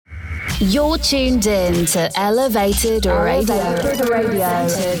You're tuned in to Elevated Radio,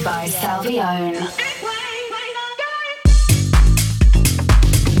 presented by Salvione.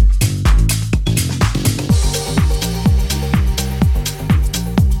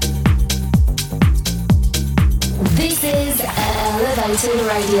 This is Elevated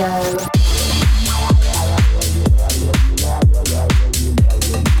Radio.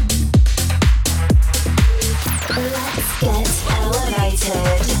 Let's get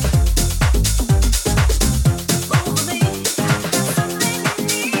elevated.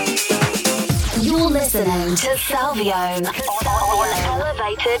 You're listening to Salvione on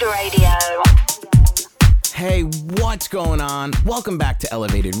Elevated Radio. Hey, what's going on? Welcome back to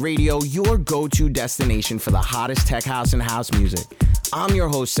Elevated Radio, your go-to destination for the hottest tech house and house music. I'm your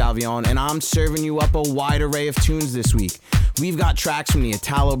host, Salvione, and I'm serving you up a wide array of tunes this week. We've got tracks from the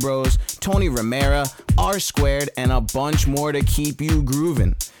Italobros, Tony Romera, RSquared, and a bunch more to keep you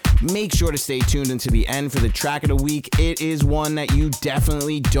grooving. Make sure to stay tuned until the end for the track of the week. It is one that you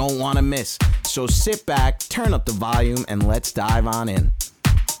definitely don't want to miss. So sit back, turn up the volume, and let's dive on in.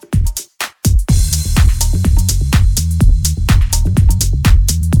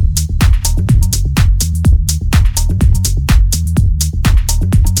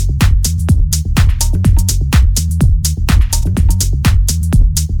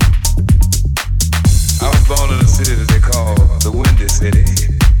 I was born in a city that they call the Windy City.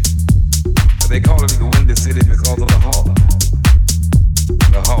 They call it the Windy City because of the hawk.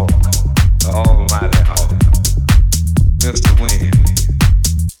 The hawk, the almighty hawk. Mr. Wind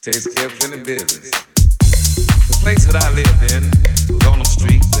takes care of any business. The place that I lived in was on a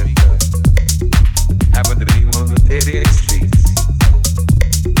street that happened to be one of the dead-end streets,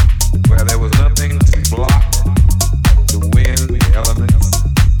 where there was nothing to block the wind, the elements,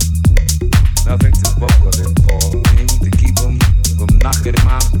 nothing to buckle them for me, to keep them from knocking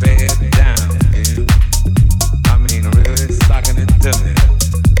my bed down. Yeah. I mean, really stocking it to me.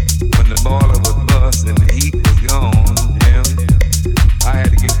 When the boiler was bust and the heat was gone, yeah, I had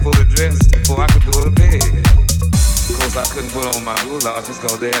to get fully dressed before I could go to bed. Of course, I couldn't put on my goulashes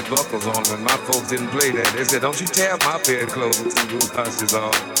because they had buckles on when my folks didn't play that. They said, "Don't you tear my bedclothes and goulashes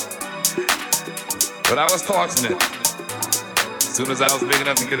off." But I was fortunate. As soon as I was big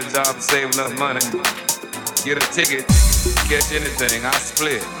enough to get a job and save enough money, get a ticket, catch anything, I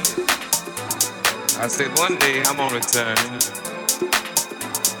split. I said, one day I'm gonna return,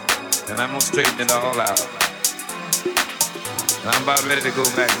 and I'm gonna straighten it all out. And I'm about ready to go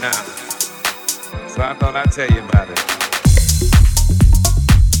back now. So I thought I'd tell you about it.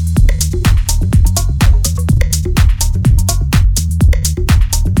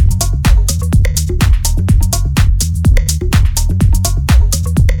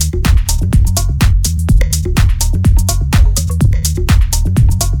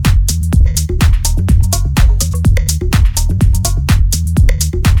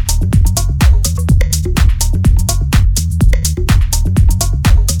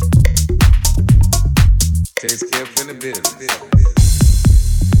 Takes care of any business.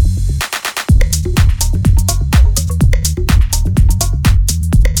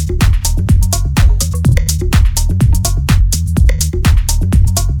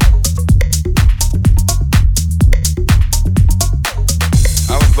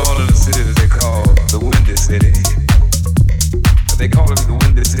 I was born in a city that they call the Windy City. They call it the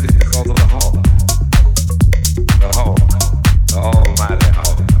Windy City because of the hawk. The hawk, the almighty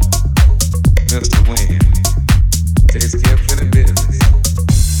hawk. Mr. Wind takes care of any business.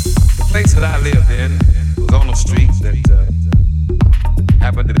 The place that I lived in was on a street that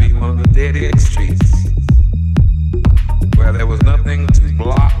happened to be one of the dead-end streets, where there was nothing to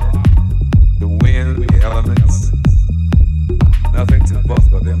block the wind, the elements, nothing to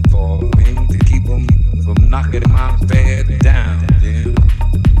buffer them for me, to keep them from knocking my bed down. Yeah.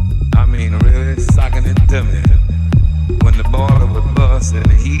 I mean, really socking it to me. When the boiler was bust and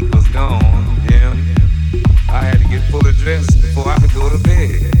the heat was gone, yeah, I had to get fully dressed before I could go to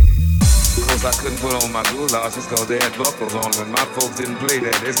bed. Of course, I couldn't put on my goulashes because they had buckles on when my folks didn't play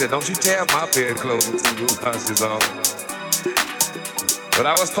that. They said, "Don't you tear my bedclothes and goulashes off." But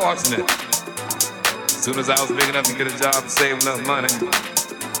I was fortunate. As soon as I was big enough to get a job and save enough money,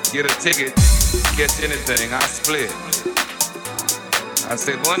 get a ticket, catch anything, I split. I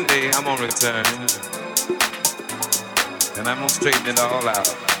said, one day I'm gonna return, and I'm gonna straighten it all out.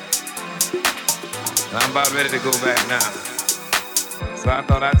 And I'm about ready to go back now. So I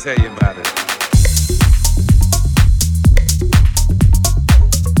thought I'd tell you about it.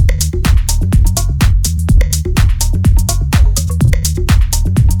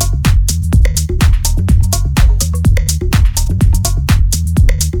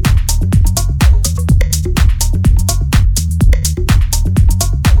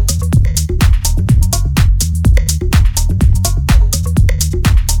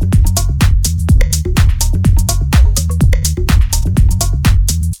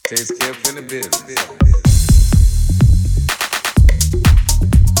 Takes care of any business.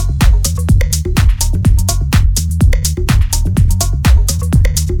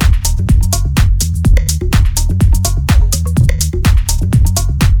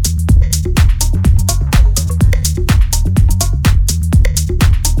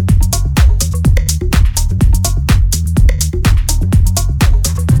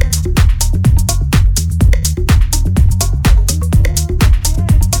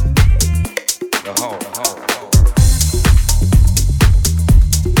 The hall.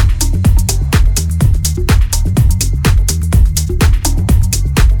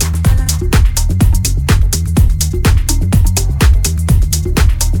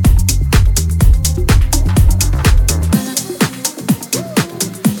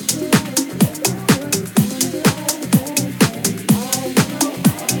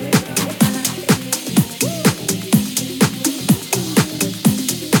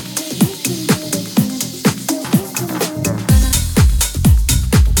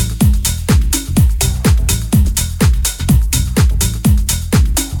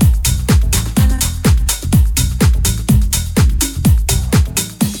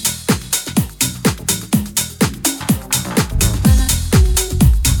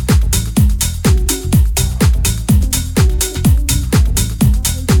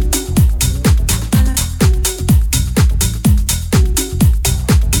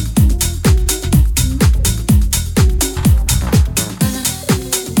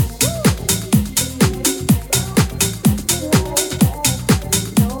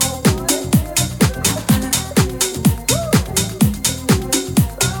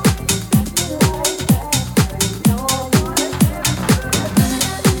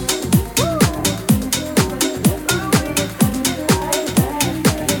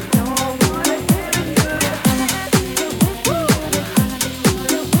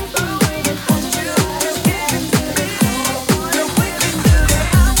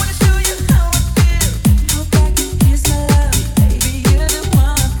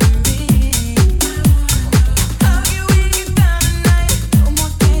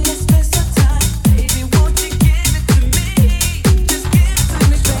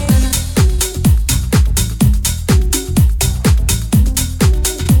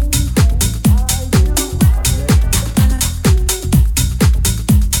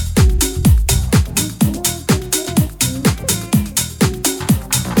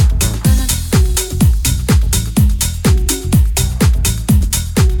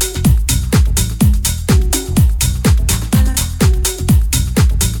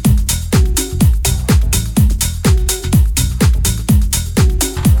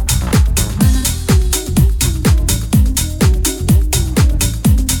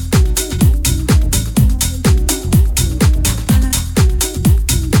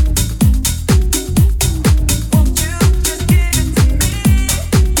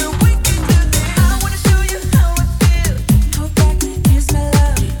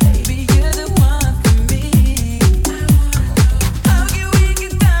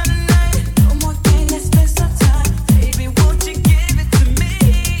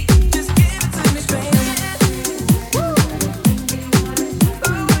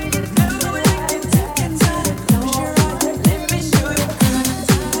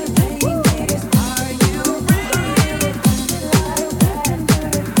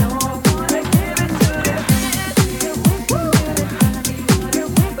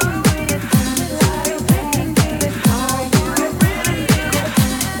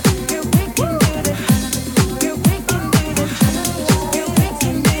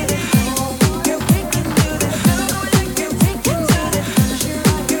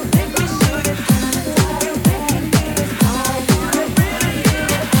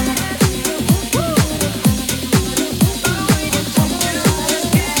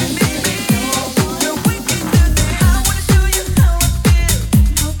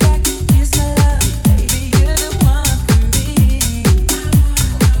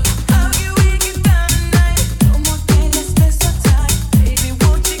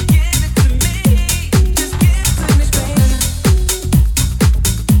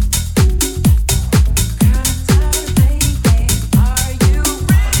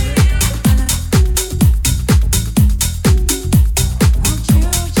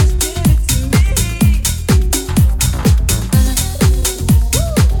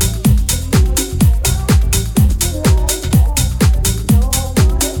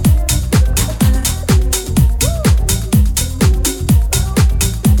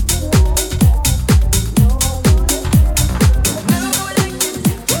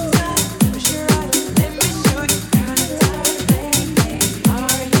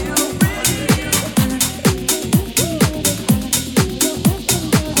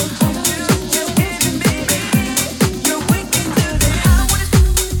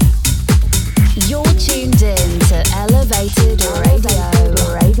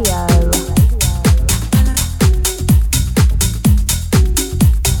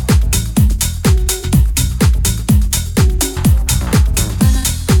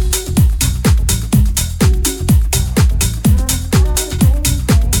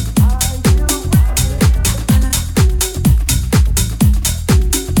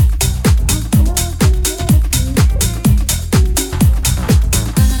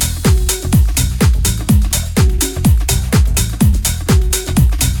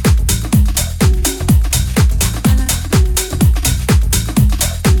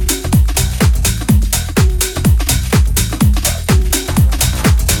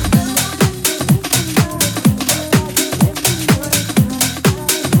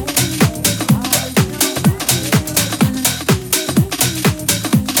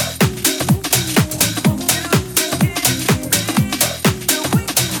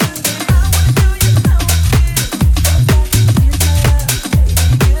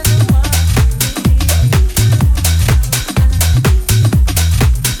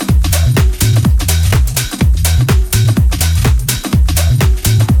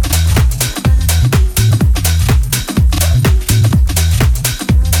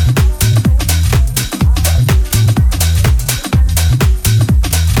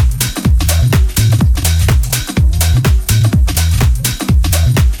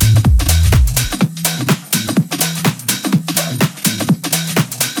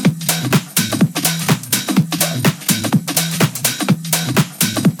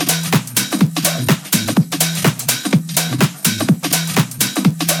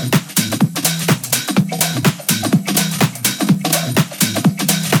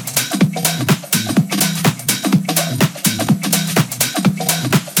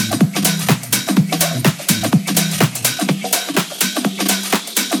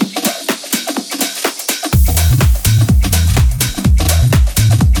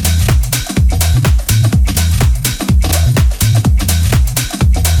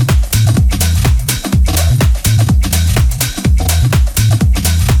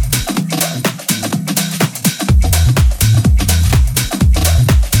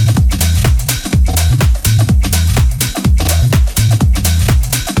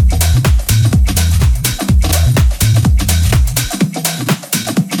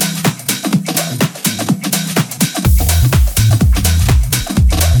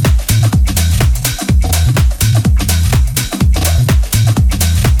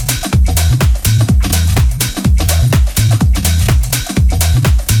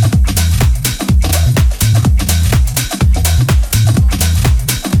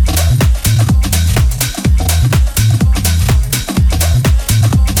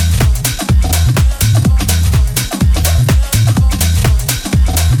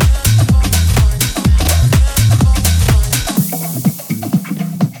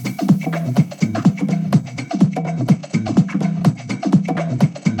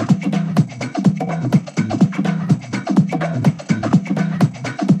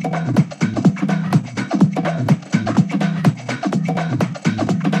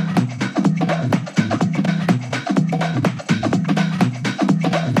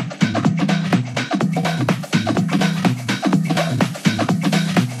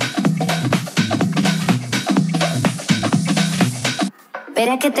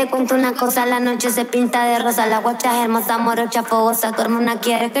 ¿Quieres que te cuente una cosa? La noche se pinta de rosa. La guacha es hermosa, morocha, fogosa. Tu hermana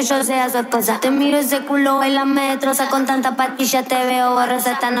quiere que yo sea su esposa. Te miro ese culo, baila, me destroza. Con tanta pastilla te veo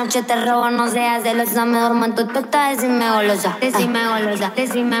borrosa. Esta noche te robo, no seas celosa. Me duermo en tu tota, decime golosa. Decime golosa,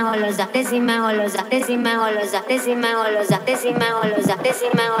 decime golosa. Decime golosa, decime golosa. Decime golosa, decime golosa.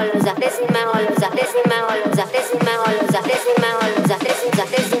 Decime golosa, decime golosa. Decime golosa, decime golosa. Decime golosa, decime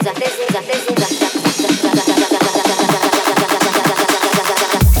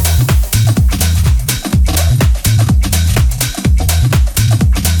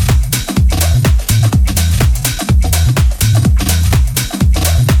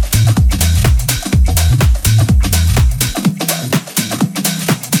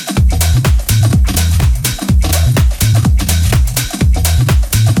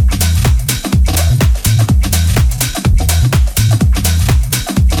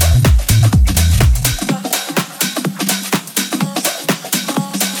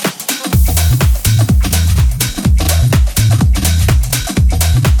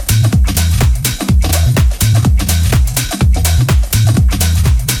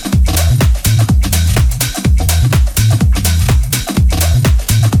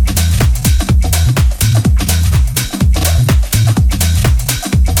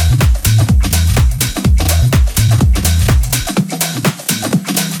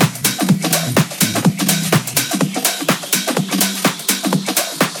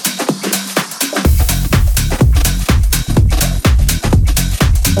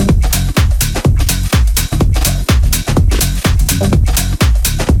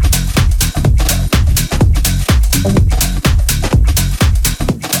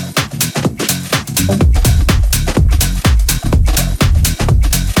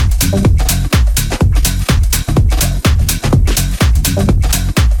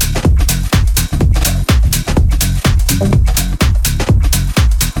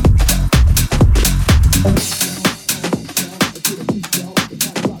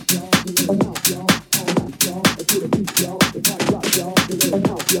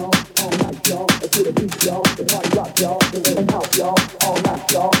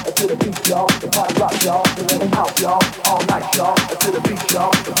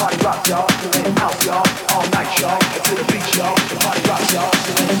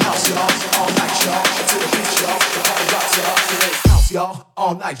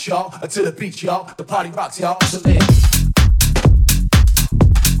to the beach, y'all. The party rocks, y'all. So let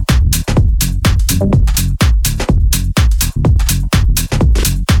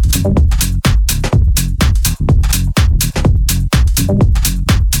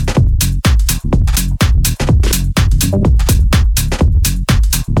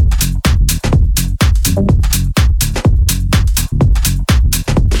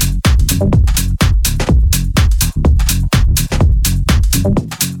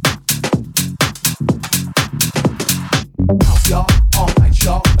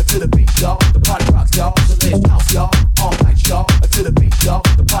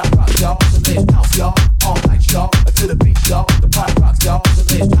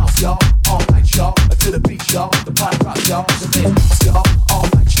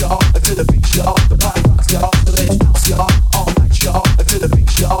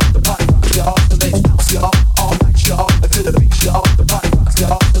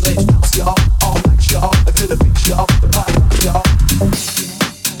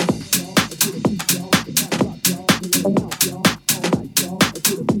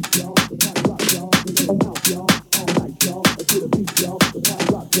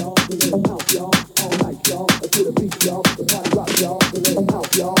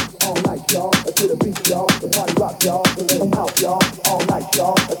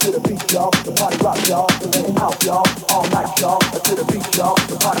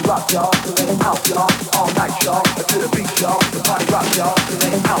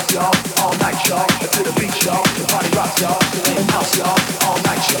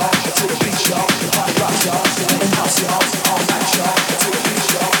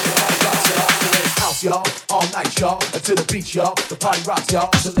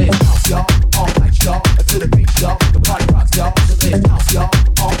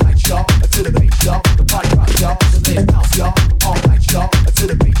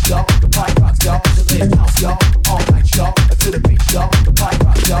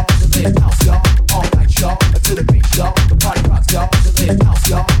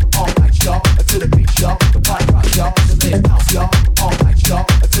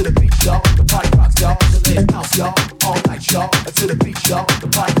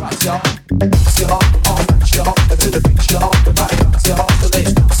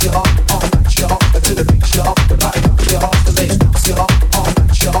all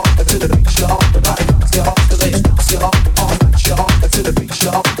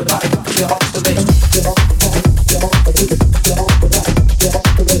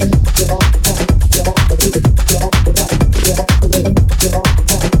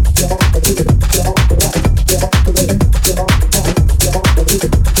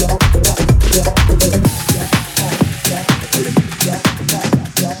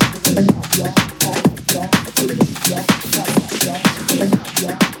Lil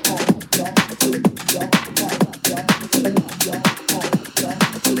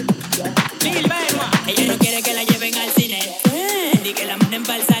Benua. Ella no quiere que la lleven al cine, ni que la manden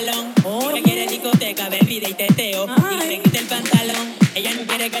pa'l salón. Ella quiere discoteca, bebida y teteo, y que le quite el pantalón. Ella no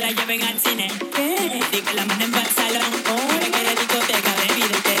quiere que la lleven al cine, ni que la manden pa'l salón. Ella quiere discoteca,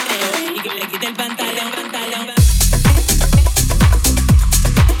 bebida y teteo, y que le quite el pantalón, pantalón.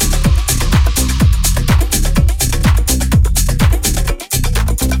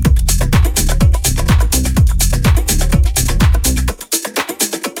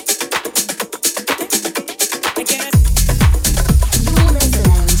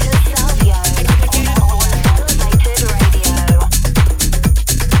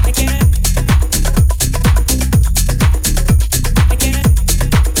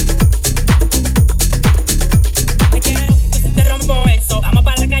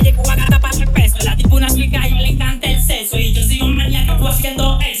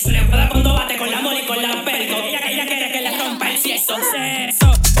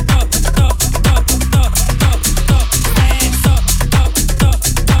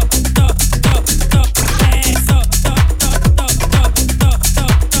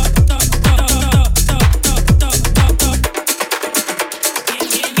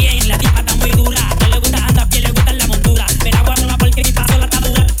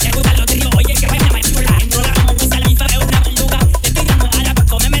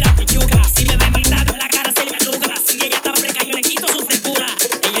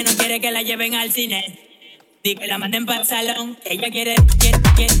 Di que la manden pa'l salón. Ella quiere,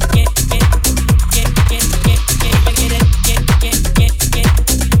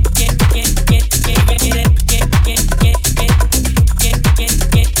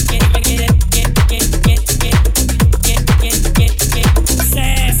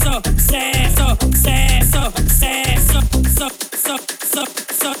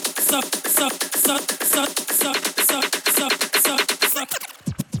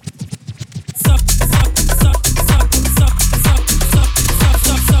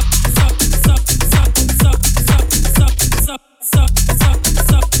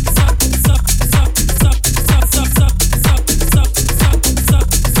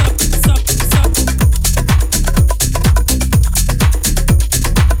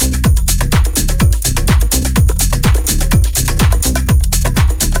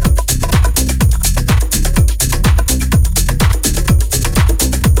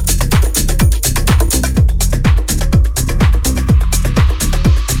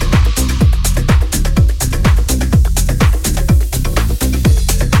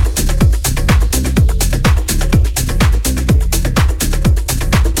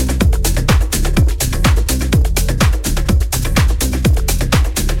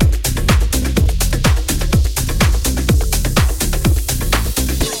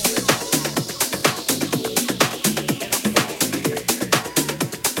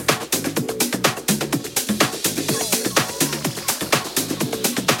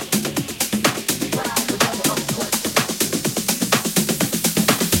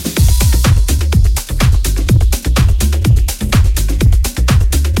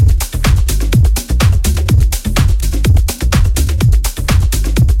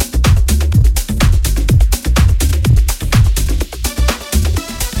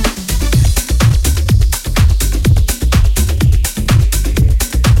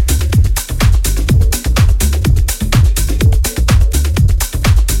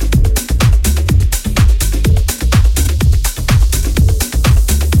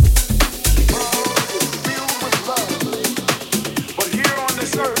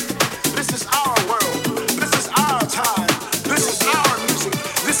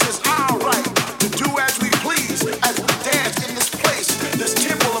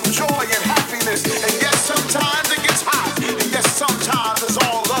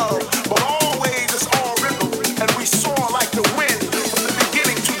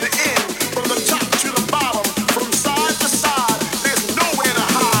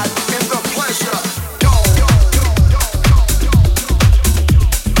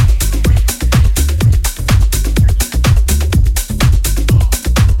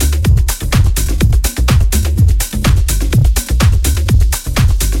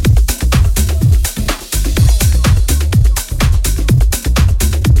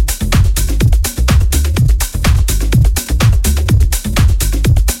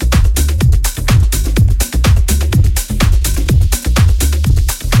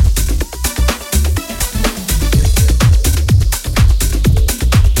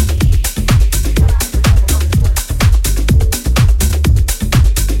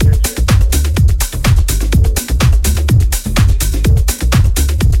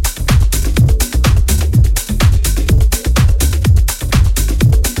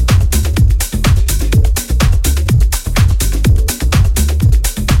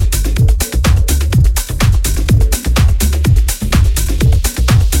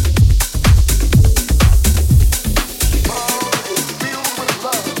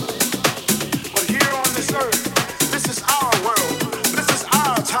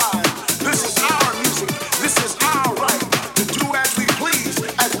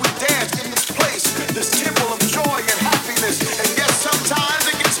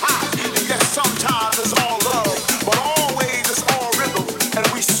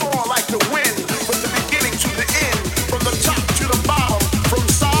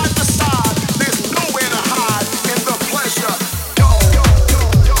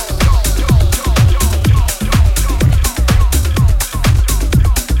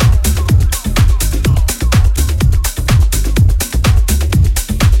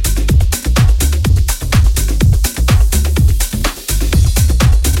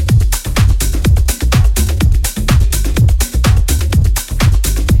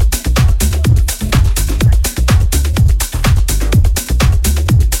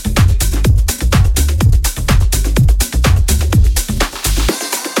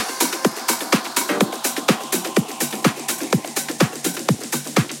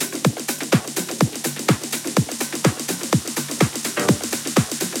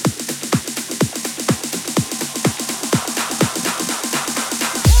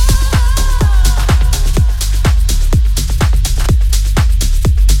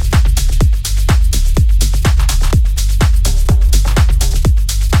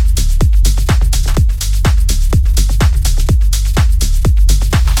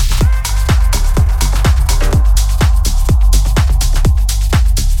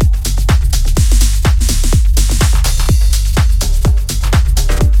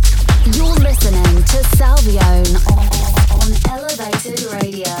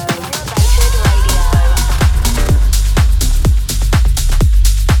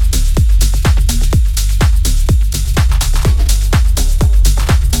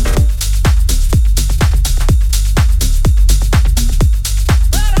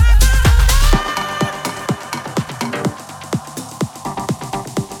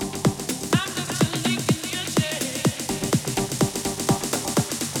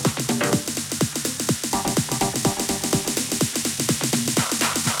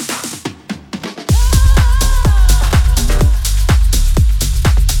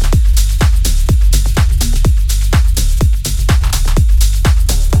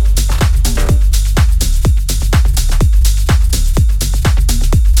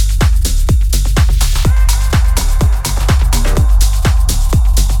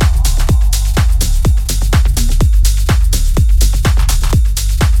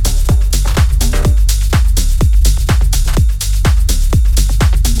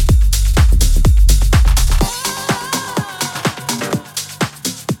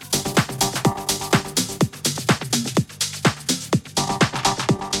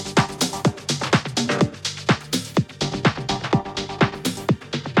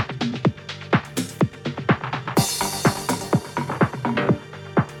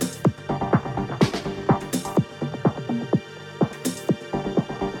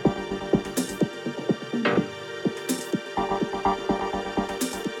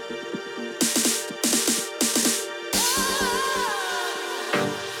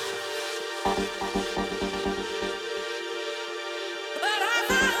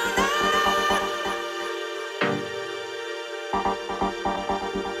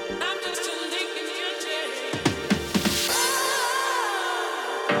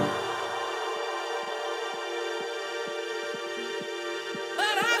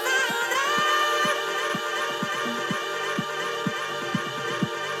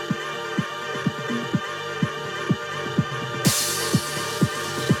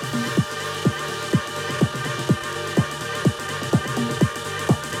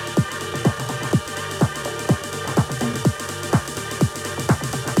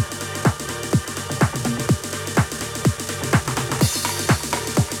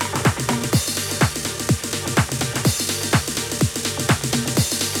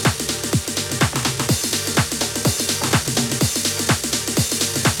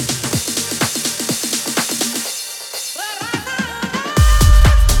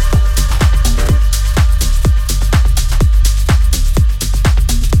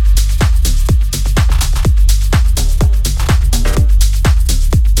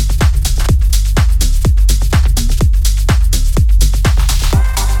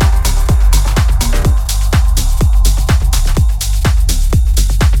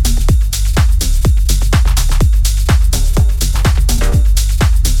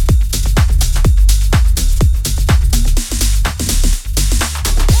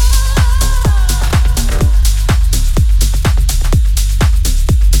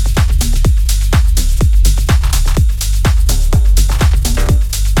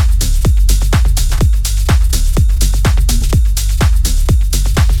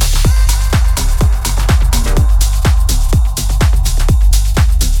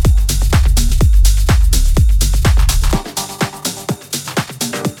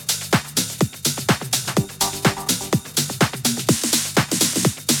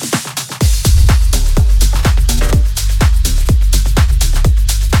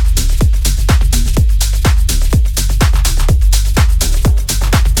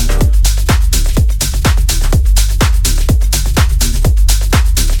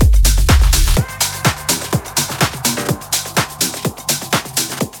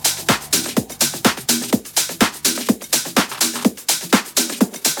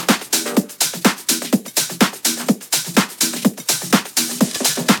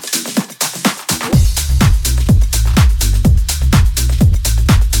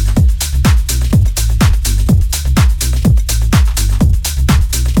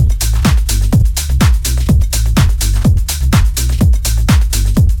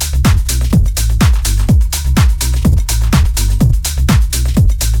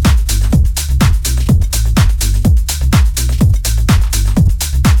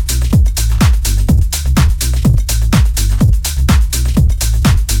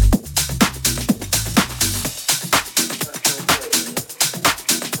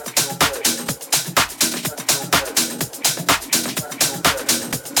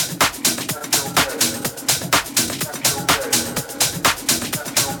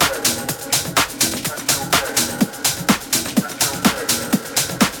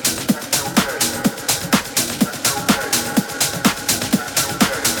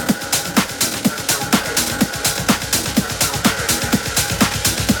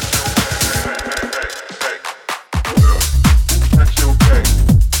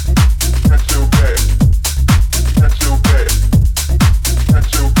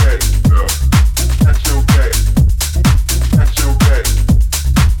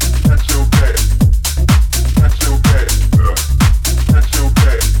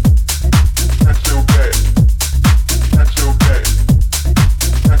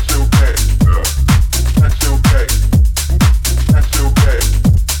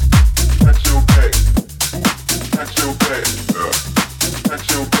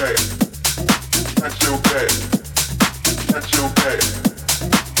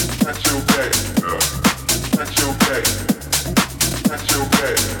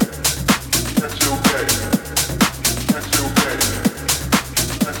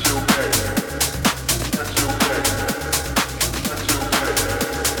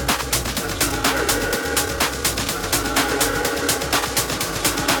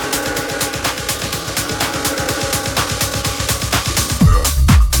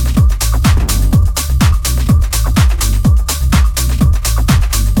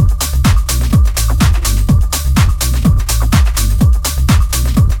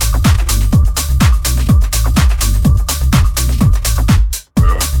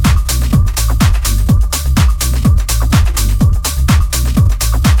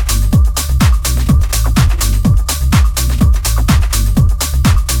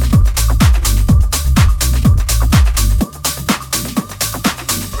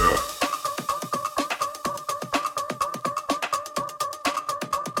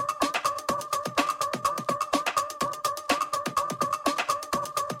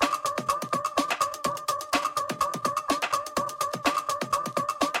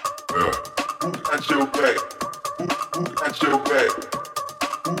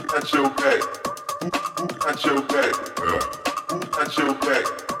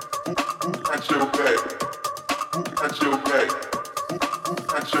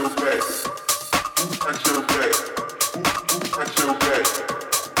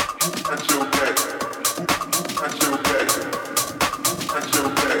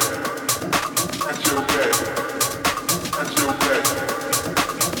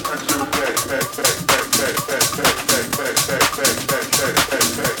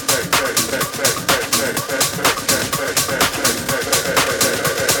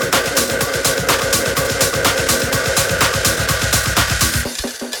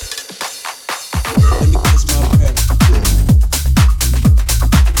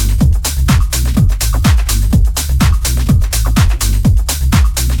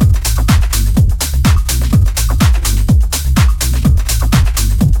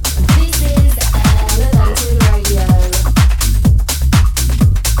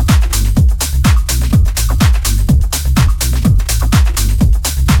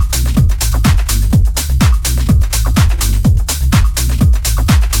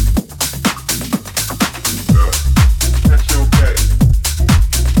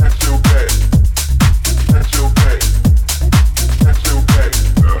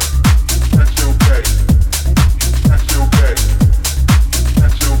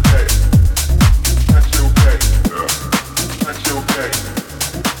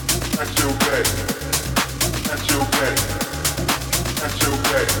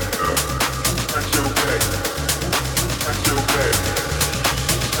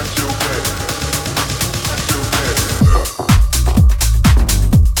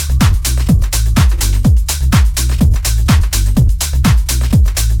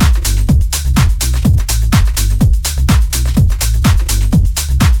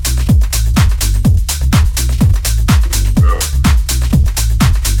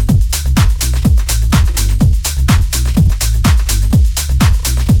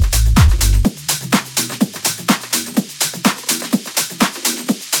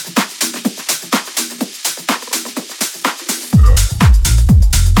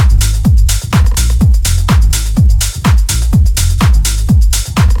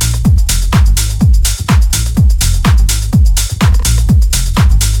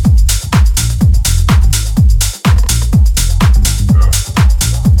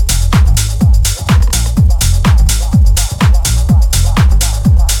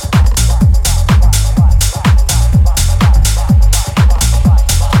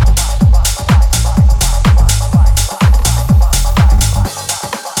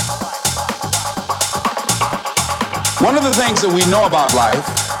 One of the things that we know about life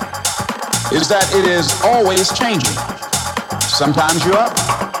is that it is always changing. Sometimes you're up,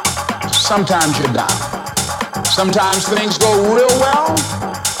 sometimes you're down. Sometimes things go real well,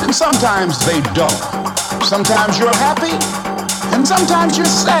 and sometimes they don't. Sometimes you're happy, and sometimes you're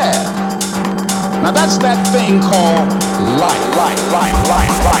sad. Now that's that thing called life.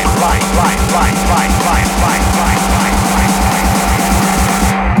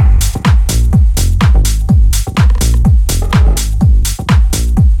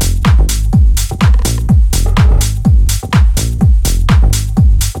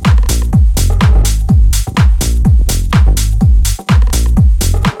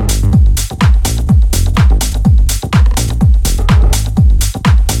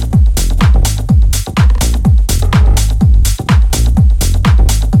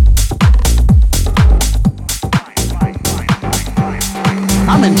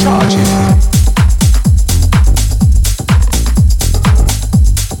 I'm in charge here.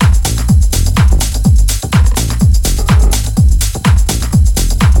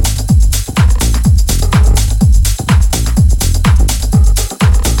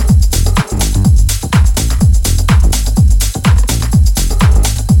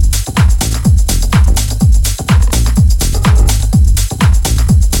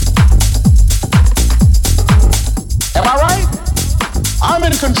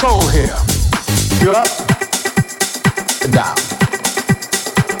 Control here. You're up, down.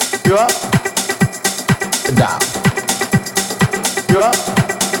 You're up, down. You're up,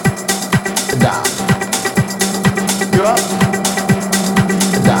 down. You're up,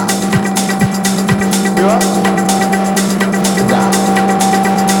 down. You're up, down. You're up, down.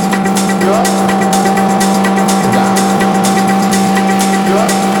 You're up, down. You're up.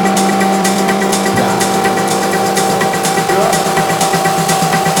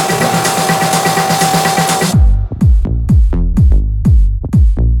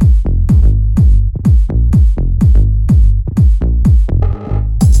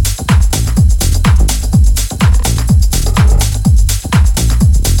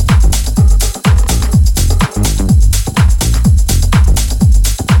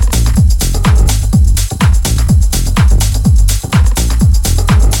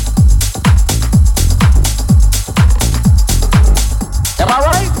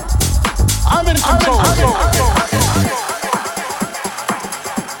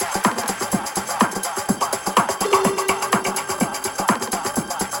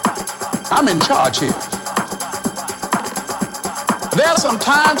 I'm in charge here. There are some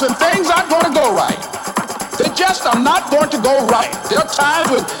times when things aren't going to go right. They just are not going to go right. There are times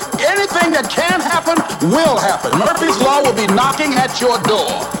when anything that can happen will happen. Murphy's Law will be knocking at your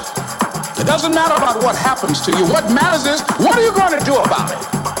door. It doesn't matter about what happens to you. What matters is, what are you going to do about it?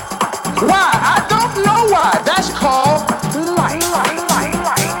 Why? I don't know why. That's called life.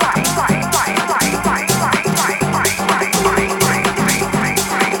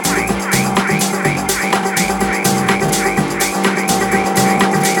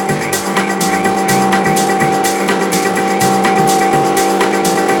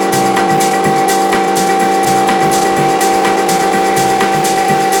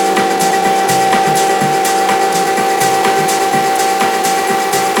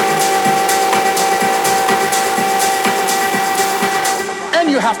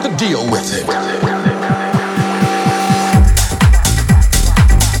 Have to deal with it.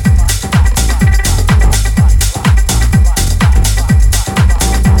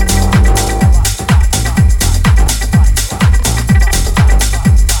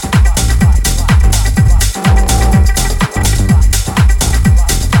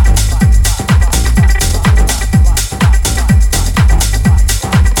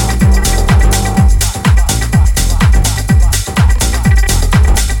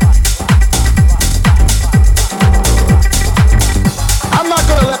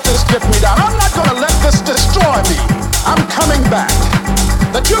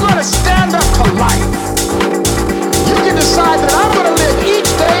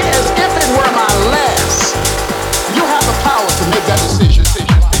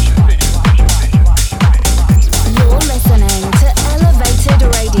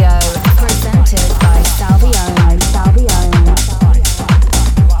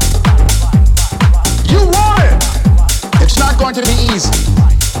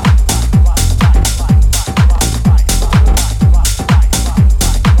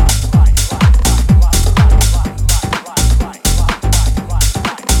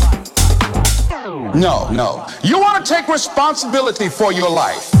 No. You want to take responsibility for your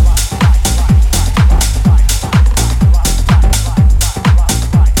life.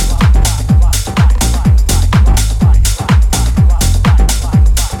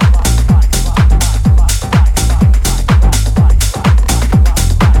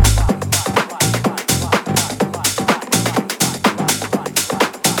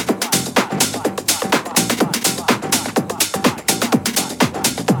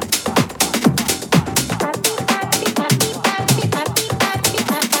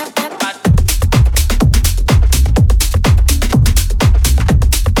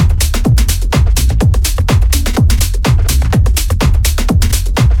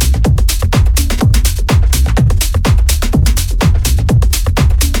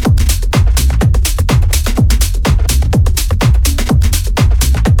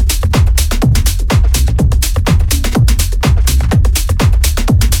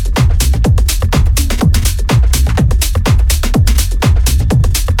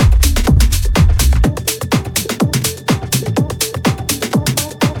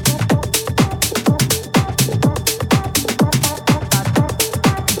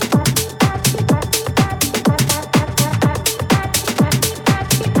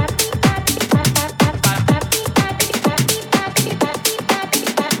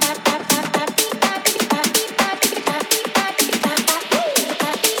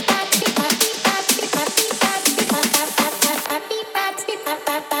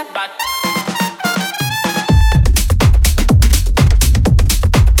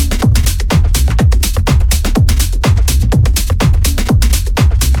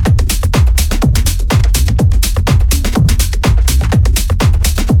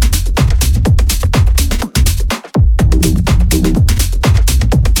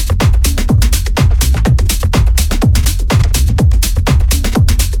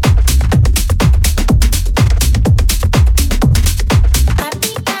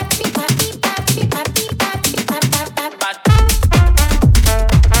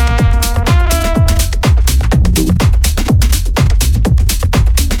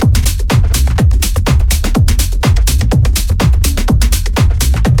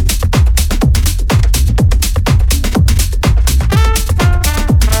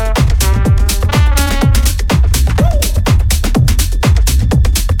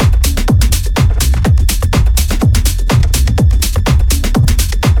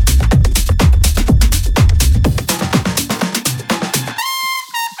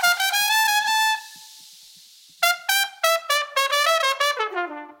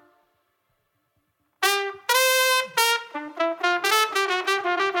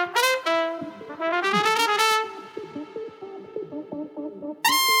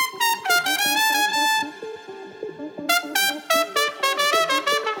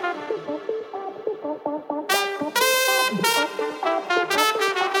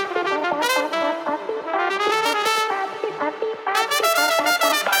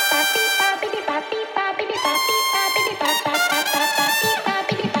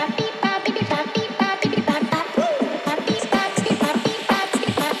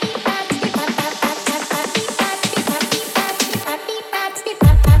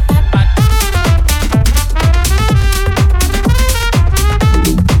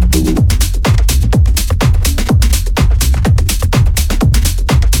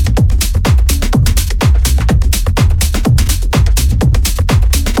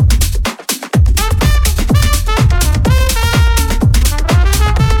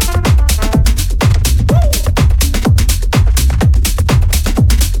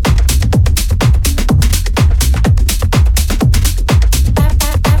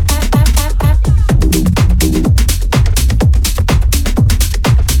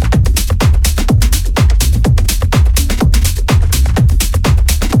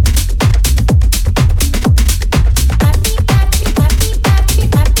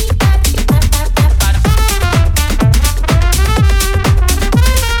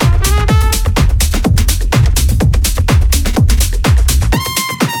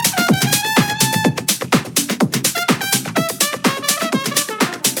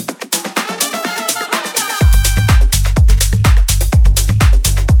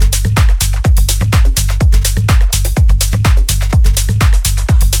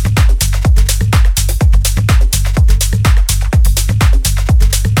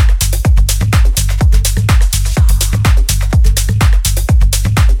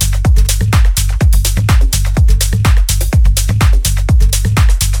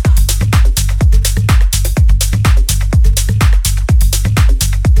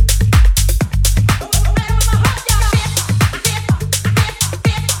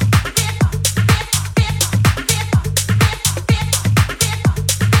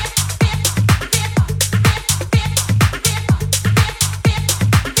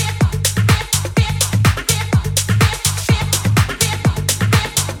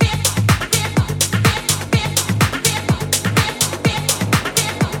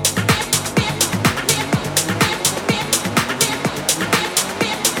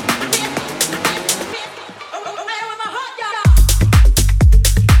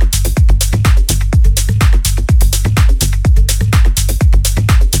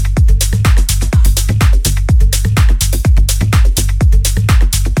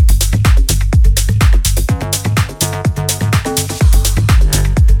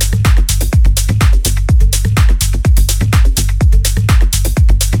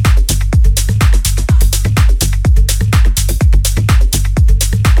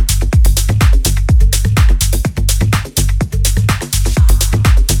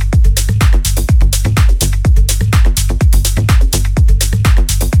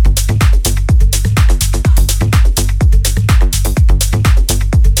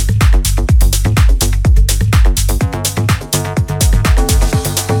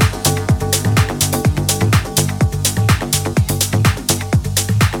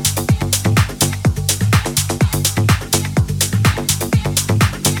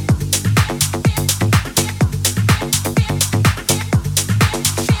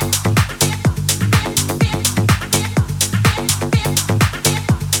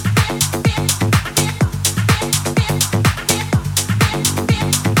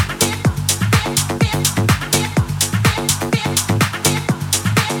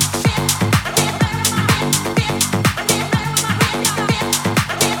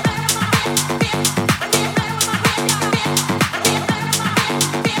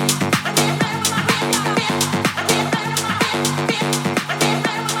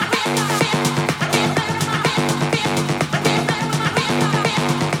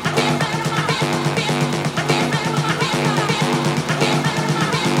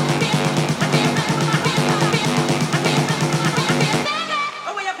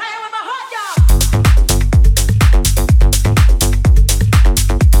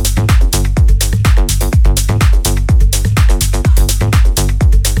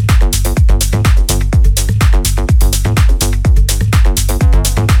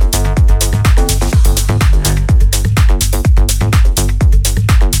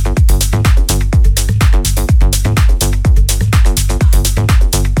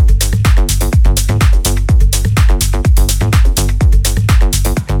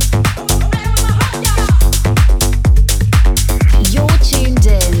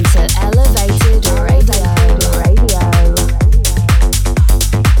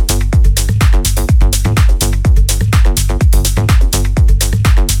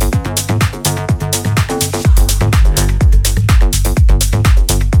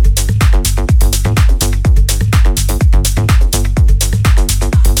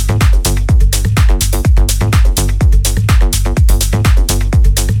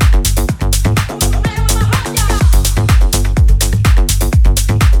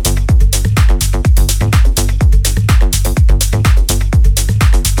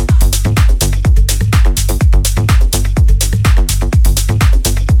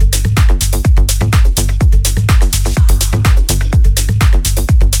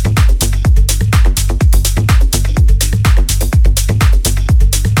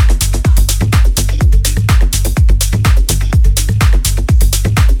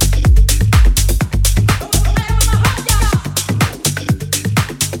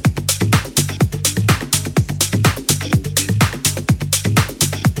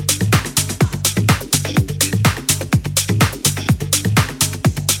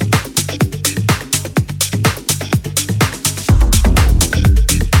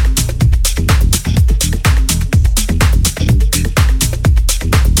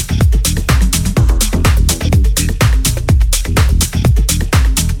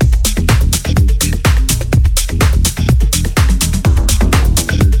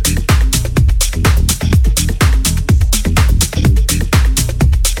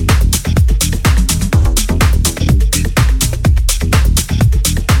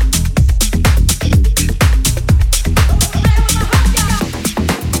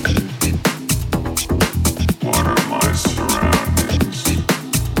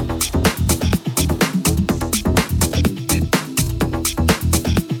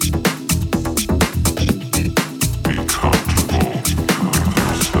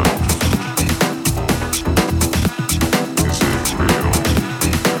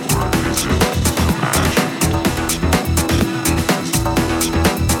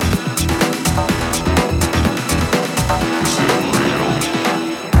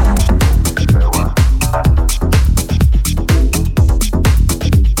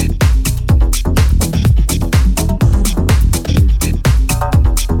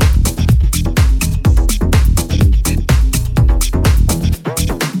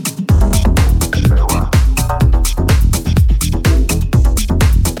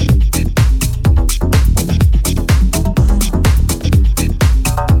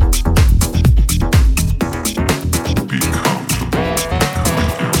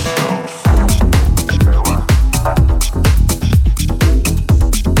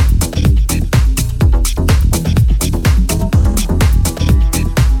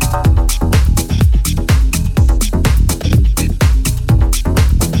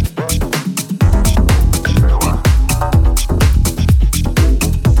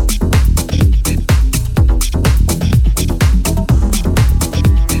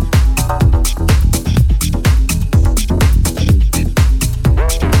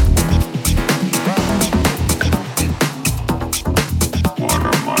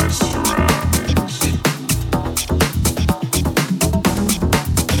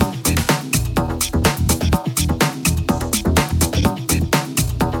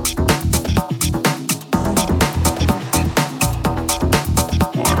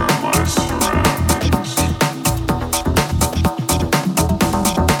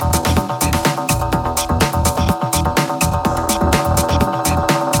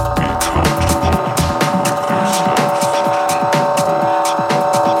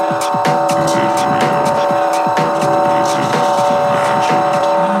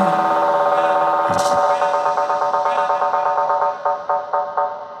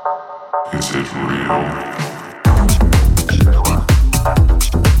 Is it real?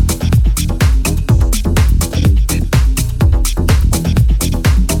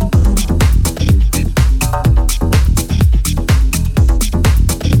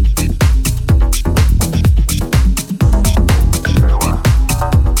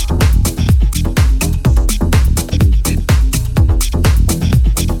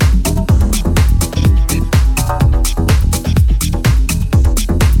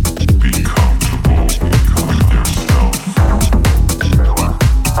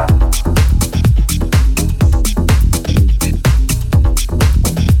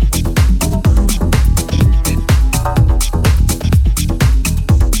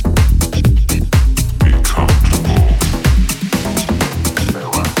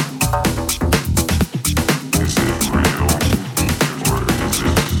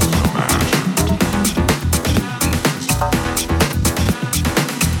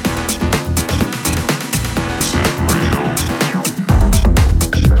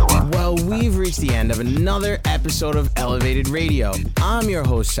 Another episode of Elevated Radio. I'm your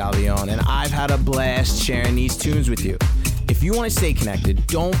host, Salvione, and I've had a blast sharing these tunes with you. If you want to stay connected,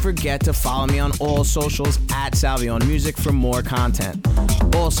 don't forget to follow me on all socials at Salvione Music for more content.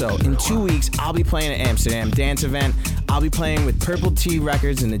 Also, in 2 weeks, I'll be playing at Amsterdam Dance Event. I'll be playing with Purple Tea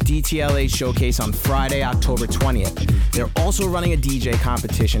Records in the DTLA Showcase on Friday, October 20th. They're also running a DJ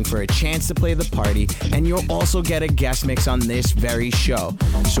competition for a chance to play the party, and you'll also get a guest mix on this very show.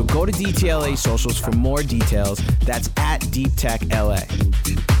 So go to DTLA socials for more details. That's at Deep Tech LA.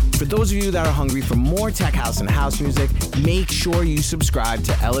 For those of you that are hungry for more tech house and house music, make sure you subscribe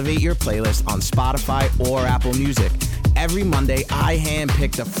to Elevate Your Playlist on Spotify or Apple Music. Every Monday, I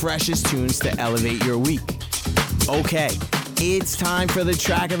handpick the freshest tunes to elevate your week. Okay, it's time for the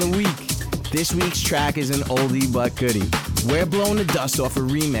track of the week. This week's track is an oldie but goodie. We're blowing the dust off a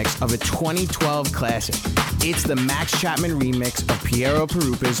remix of a 2012 classic. It's the Max Chapman remix of Piero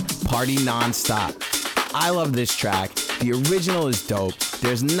Pirupa's Party Non-Stop. I love this track. The original is dope.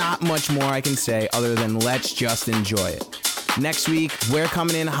 There's not much more I can say other than let's just enjoy it. Next week, we're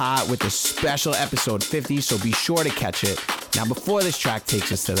coming in hot with a special episode 50, so be sure to catch it. Now, before this track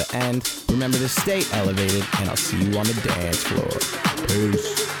takes us to the end, remember to stay elevated, and I'll see you on the dance floor.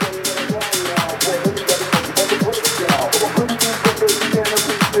 Peace.